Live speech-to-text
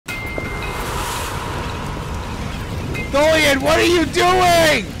Thoelian, what are you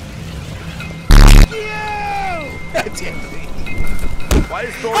doing? Why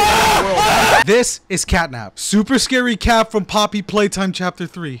is Thoelian in the world? This is CATNAP, super scary cat from Poppy Playtime Chapter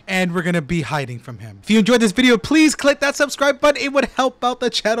 3, and we're gonna be hiding from him. If you enjoyed this video, please click that subscribe button. It would help out the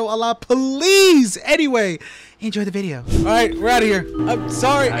channel a lot, please. Anyway, enjoy the video. All right, we're out of here. I'm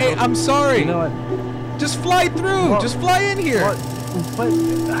sorry. Hey, I'm sorry. You know what? Just fly through. What? Just fly in here. What?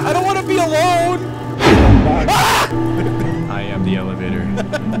 I don't want to be alone. I am the elevator.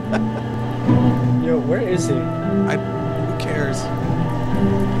 Yo, where is he? Who cares?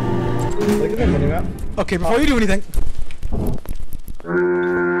 Look at the minimap. Okay, before you do anything.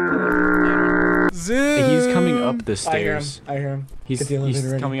 Zoom. He's coming up the stairs. I hear him. He's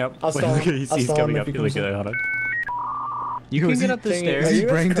ready. coming up. I'll stall him. He's coming up. Look at that. Hold on. You can get up the Are stairs. he you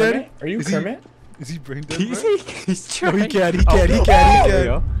brain Kermit? dead? Are you Is he- Kermit? Is he brain dead? He's No, trying. he can't. He can't. He can't. He There we can't.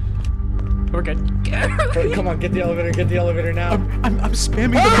 go. We're good. Hey, come on, get the elevator. Get the elevator now. I'm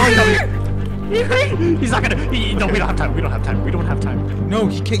spamming the button. He's not gonna. No, we don't have time. We don't have time. We don't have time. No,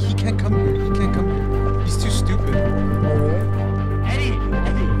 he can't. He can't come here. He can't come here. He's too stupid. Oh, really? Eddie.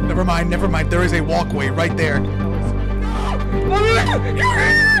 Never mind. Never mind. There is a walkway right there. This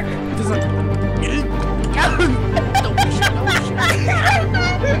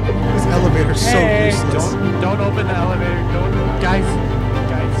elevator's so useless. Don't open the elevator. Don't, guys.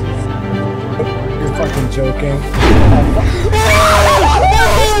 You're fucking joking.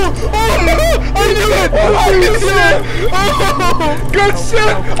 I knew it! I knew it! Oh! Good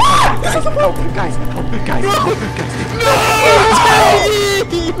shit! Guys. No!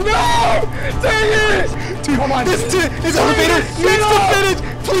 Dang it! Dude, come on. This elevator needs to finish!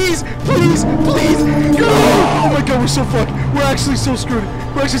 Please! Go! Oh my god, we're so fucked. We're actually so screwed.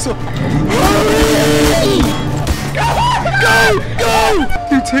 We're actually so... Go!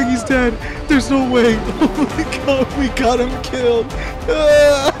 Dude, Tangy's dead. There's no way. Oh my god, we got him killed.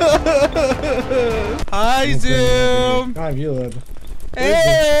 Hi, Zoom. God, you live.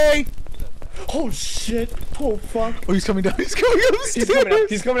 Hey! Oh shit! Oh fuck! Oh, he's coming down. He's coming upstairs.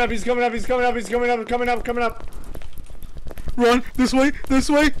 He's coming up. Run this way. This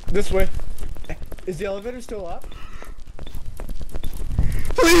way. Is the elevator still up?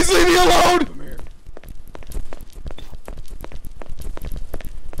 Please leave me alone. Come here.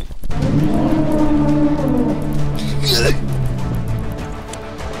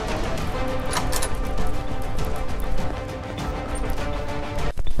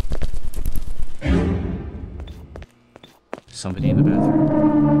 Somebody in the bathroom.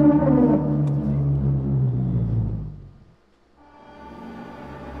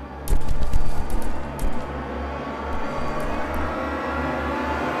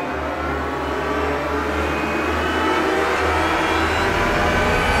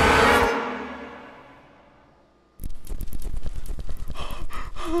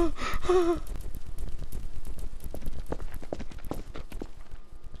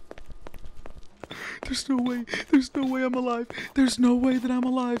 There's no way I'm alive. There's no way that I'm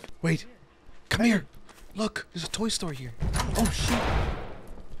alive. Wait, come here. Look, there's a toy store here. Oh shit!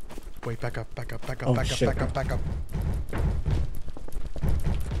 Wait, back up. Oh, shit.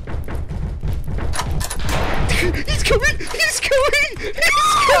 He's coming!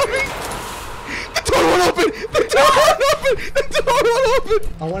 The door won't open! The door won't open!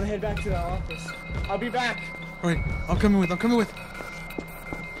 I want to head back to the office. I'll be back. Alright, I'm coming with.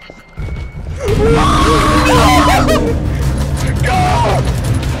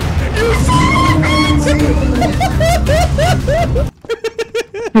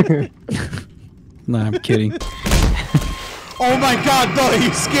 Nah, I'm kidding. Oh my god, though,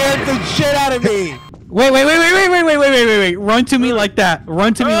 you scared the shit out of me! Wait. Run to me like that.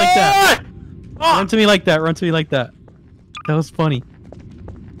 Run to me like that. Run to me like that. That was funny.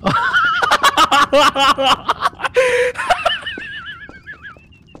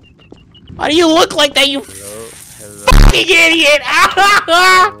 Why do you look like that, you fucking idiot?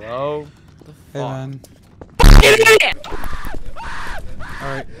 Hello? Hey, man. Fucking idiot!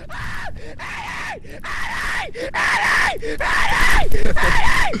 Alright.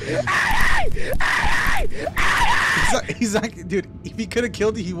 He's not, dude, if he could have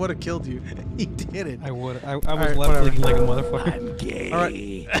killed you, he would have killed you. He didn't. I would. I was Alright, left whatever. looking like a motherfucker. I'm gay.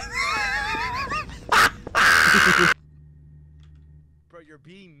 Alright. Bro, you're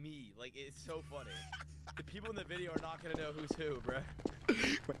being me. Like, it's so funny. The people in the video are not gonna know who's who, bro.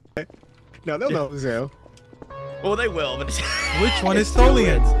 No, they'll know who's who. Well, they will, but Which one is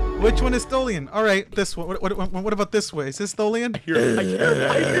Thoelian? Which one is Thoelian? All right, this one. What about this way? Is this Thoelian? I hear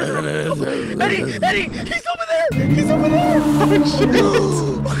Eddie, he's over there! He's over there! Oh shit!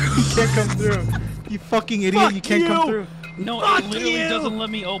 He can't come through. You fucking idiot! Fuck you can't come you. through. No, Fuck it literally you. doesn't let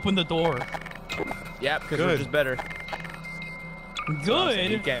me open the door. Yep, because Good. we're just better. He Good.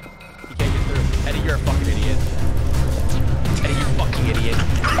 can't get through. Eddie, you're a fucking idiot. Eddie, you fucking idiot.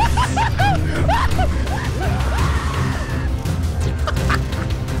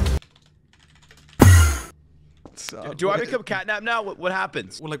 Do I become CATNAP now? What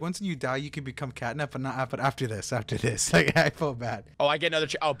happens? Well, like once you die, you can become CATNAP, but not after this. After this, like I felt bad. Oh, I get another.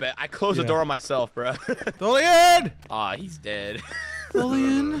 I'll bet. I closed the Yeah. door on myself, bro. Thoelian! Ah, he's dead.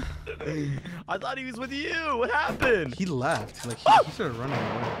 Thoelian! I thought he was with you. What happened? He left. Like he started running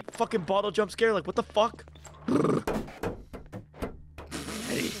away. Fucking bottle jump scare. Like what the fuck?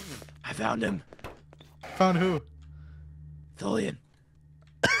 Eddie, I found him. Found who? Thoelian.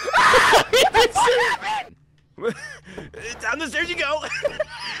 Down the stairs you go.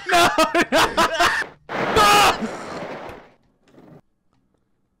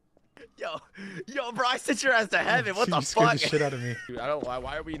 Yo, bro, I sent your ass to heaven. What the You scared fuck? the shit out of me. Dude, I don't.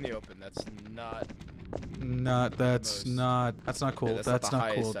 Why are we in the open? That's not. That's not cool. that's That's not the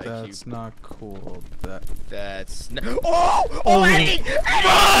not cool. highest IQ. That's not cool. That's. Oh! Oh! Eddie!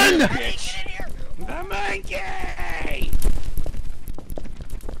 Run! The monkey!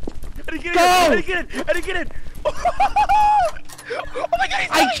 Eddie, get in! Go! Eddie, get in! Eddie, get in! Oh my God!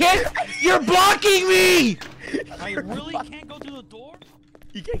 I can't. You're blocking me. I really can't go through the door?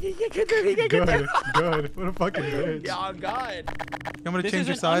 You can't get there. You can't get there. Good. What a fucking bitch. Yeah, on God. I'm gonna This change is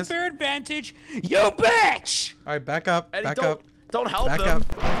your an size. unfair advantage. You bitch! All right, back up. Eddie, Back don't, up. don't help Back them.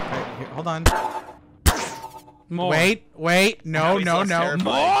 up. Right, here, hold on. More. Wait. No. he's less terrifying.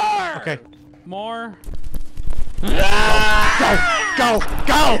 More! Okay. More. Go.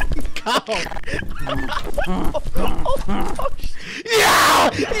 Yeah,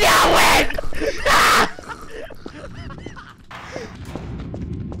 win!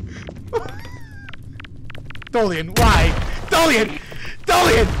 Thoelian, why? Thoelian,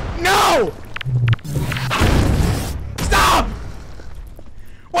 no! Stop!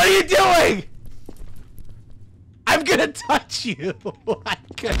 What are you doing? I'm gonna touch you. I'm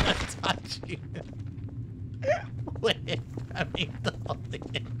gonna touch you. Wait,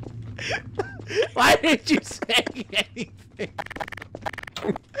 Thoelian. Why didn't you say anything?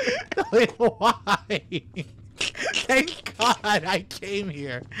 Thoelian, why? Thank God I came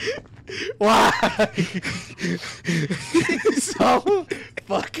here. Why? So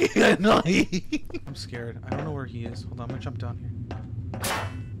fucking annoying. I'm scared. I don't know where he is. Hold on, I'm gonna jump down here.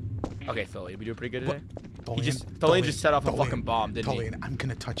 Okay, Thoelian, we doing pretty good today? Thoelian, Thoelian just set off a fucking bomb, didn't he? Thoelian, I'm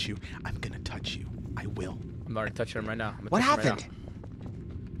gonna touch you. I will. I'm already touching him right now. What happened?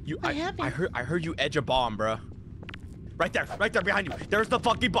 I heard you edge a bomb, bro. Right there behind you. There's the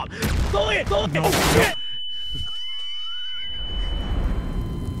fucking bomb. Thoelian! No. Oh, shit!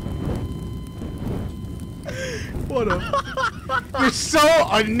 What a... You're so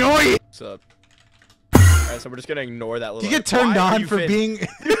annoying. What's up? Alright, so we're just gonna ignore that little. You get turned Why are on you for Finn? being...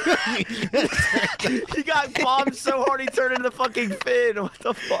 He got bombed so hard he turned into fucking Finn. What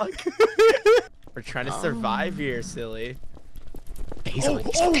the fuck? We're trying to survive here, silly. Easily.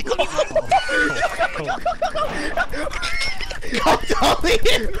 Go,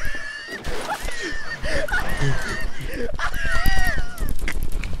 Thoelian!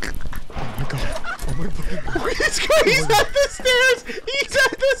 He's at the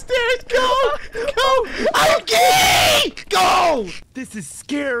stairs! Go! I'm gay! Go! This is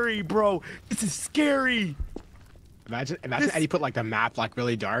scary, bro. This is scary. Imagine Eddie put like the map like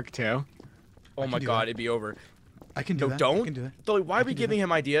really dark too. Oh my do God, that. it'd be over. I can do No, that. I don't. can do that. Though, why are we do giving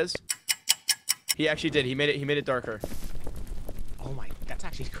him ideas? He actually did. He made it darker. Oh my, that's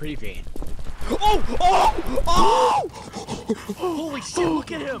actually creepy. Oh! Holy shit!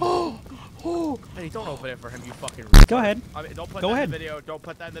 Look at him. Hey, don't open it for him, you fucking. Go ahead. I mean, don't put Go that ahead. in the video. Don't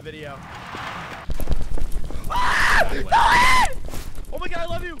put that in the video. Oh my God, I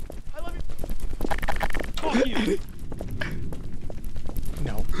love you. I love you. Fuck you.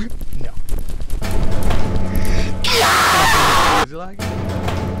 No. Is it like?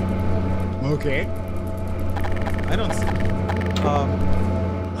 Okay. I don't see.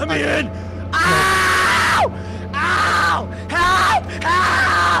 Let me in. Ow! Ow! Help!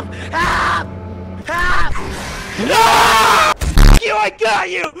 Help! Help! Help! No! Fuck you! I got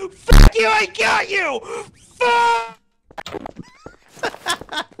you! Fuck you! I got you! Fuck!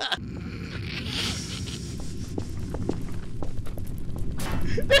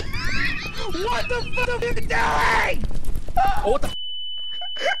 What the fuck are you doing? Oh, what the?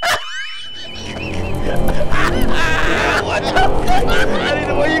 What the fuck? Eddie,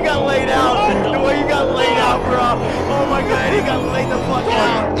 the way you got laid out. The way you got laid out, bro. Oh my God, Eddie got laid the fuck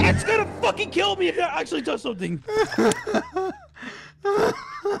out. It's gonna fucking kill me if you actually does something.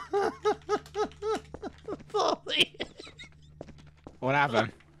 What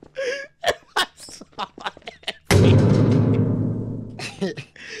happened? I saw it.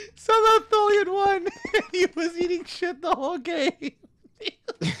 Somehow Thoelian won. He was eating shit the whole game.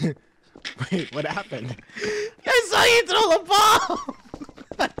 Wait, what happened? I saw you throw the ball.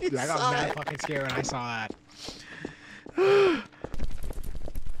 Dude, I got mad fucking scared when I saw that.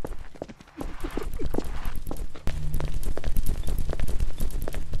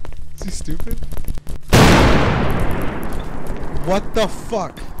 Is he stupid? What the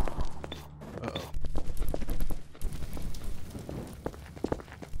fuck? Uh-oh.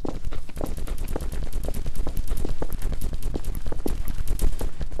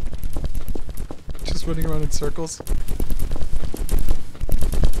 Just running around in circles.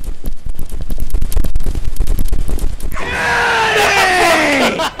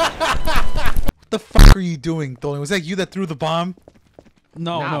 What the fuck are you doing, Thoelian? Was that you that threw the bomb?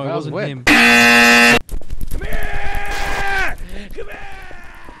 No, Nah, no, it that was wasn't Whitt. him. Come here! Come here!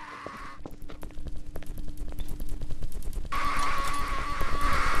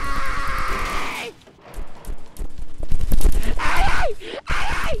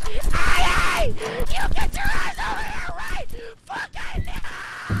 You get your ass over here right fucking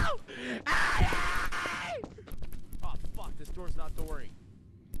now! Oh fuck, this door's not dooring.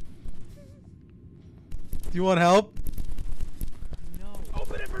 Do you want help? No.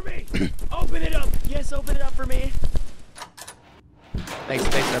 Open it for me! Open it up! Yes, open it up for me! Thanks,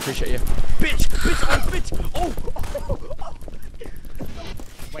 I appreciate you. Bitch! Bitch! Oh, bitch! Oh!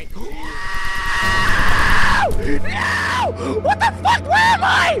 Wait. No! What the fuck? Where am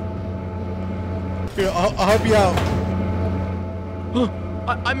I? Here, I'll help you out.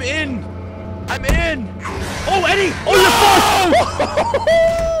 I'm in! I'm in! Oh, Eddie! Oh,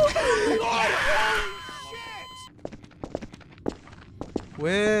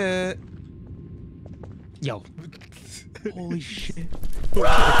 Whitt. Yo. Holy shit.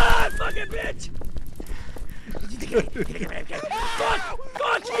 Run, fucking bitch! Fuck!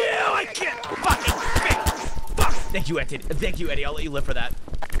 Fuck you! I can't fucking bitch! Fuck! Thank you, Eddie. Thank you, Eddie. I'll let you live for that.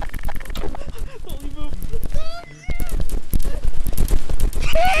 Holy move.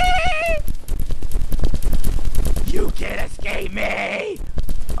 You can't escape me!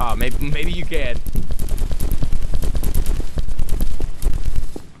 Oh, maybe you can.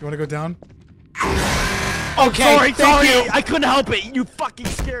 You want to go down? Okay, sorry. You. I couldn't help it. You fucking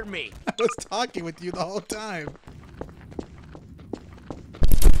scared me. I was talking with you the whole time.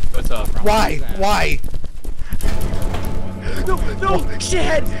 What's up? Why? Why? No, no!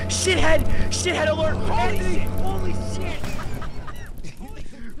 Shithead! Shithead! Shithead alert! Holy shit!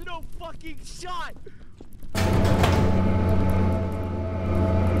 No fucking shot!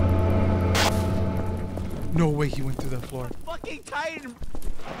 No way he went through that floor. Fucking Titan!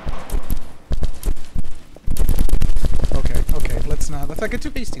 Okay, let's not get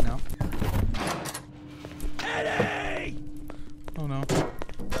too hasty now. Eddie! Oh no.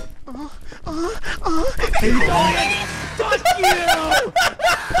 Fuck you!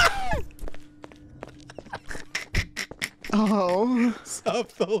 Oh.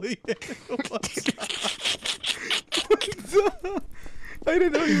 Stop, Thoelian. What's up? I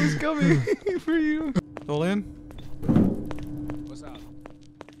didn't know he was coming for you. Thoelian? What's up?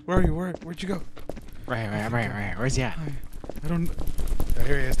 Where are you? Where'd you go? Right. Where's he at? I don't. Oh,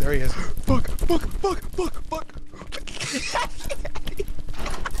 here he is. There he is. Fuck.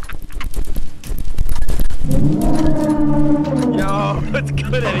 Yo, that's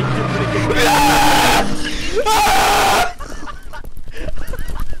good, Eddie. You're pretty good.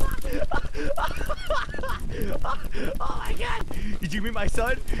 Oh my god! Did you meet my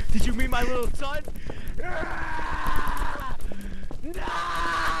son? Did you meet my little son? No!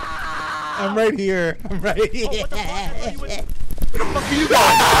 I'm right here. Oh, what the fuck? I thought you went... Where the fuck are you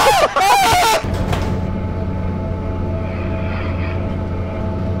going?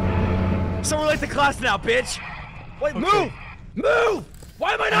 So we're late to class now, bitch! Wait, Okay. move! Move!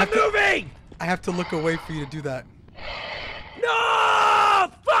 Why am I not moving? I have to look away for you to do that. No!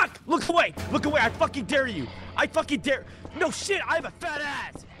 Fuck! Look away! Look away! I fucking dare you! I fucking dare... No shit! I have a fat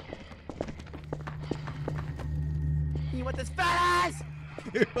ass! You want this fat ass?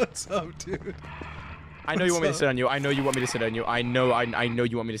 What's up, dude? I know you want me to sit on you. I know you want me to sit on you. I know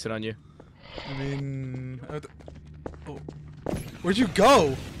you want me to sit on you. I mean... oh. Where'd you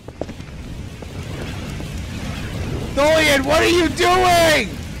go? Thoelian, what are you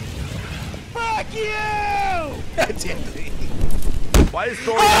doing? Fuck you! God damn it. Why is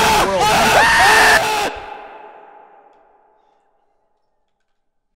Thoelian in the world?